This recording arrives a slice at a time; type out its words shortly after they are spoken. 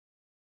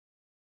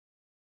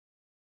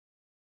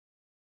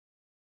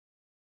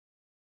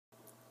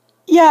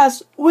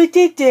Yes, we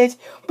did it.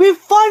 We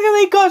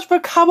finally got the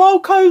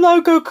Carolco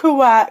logo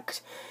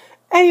correct.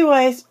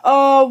 Anyways,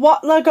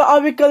 what logo are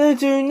we gonna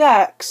do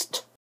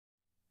next?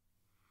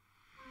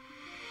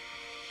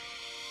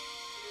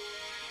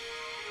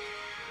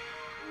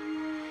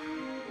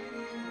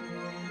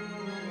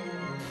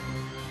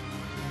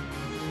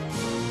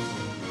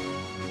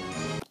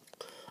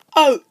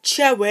 Oh,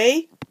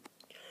 Cherry.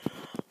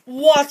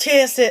 What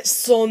is it,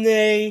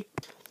 Sonny?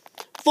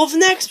 For the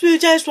next few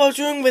days while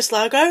doing this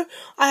logo,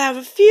 I have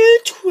a few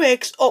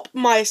tricks up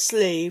my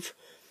sleeve.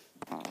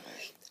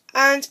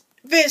 And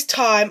this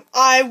time,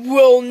 I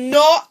will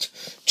not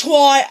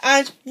try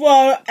and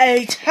throw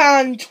a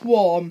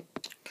tantrum.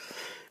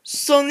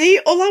 Sonny,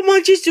 all I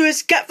want you to do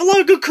is get the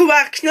logo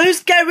correct. No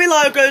scary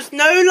logos,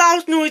 no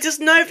loud noises,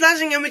 no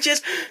flashing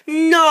images,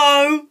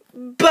 no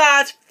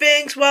bad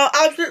things. Well,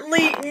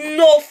 absolutely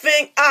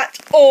nothing at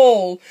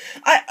all.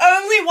 I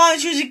only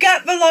want you to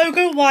get the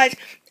logo right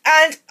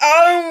and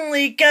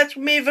only get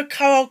me the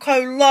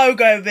Carolco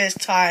logo this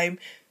time.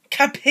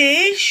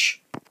 Capiche?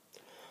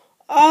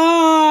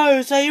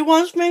 Oh, so you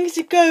want me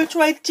to go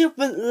to a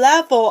different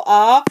level,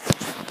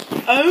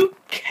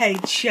 Okay,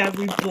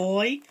 Cherry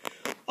boy.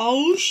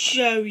 I'll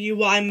show you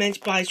what I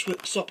meant by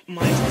tricks up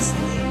my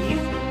sleeve.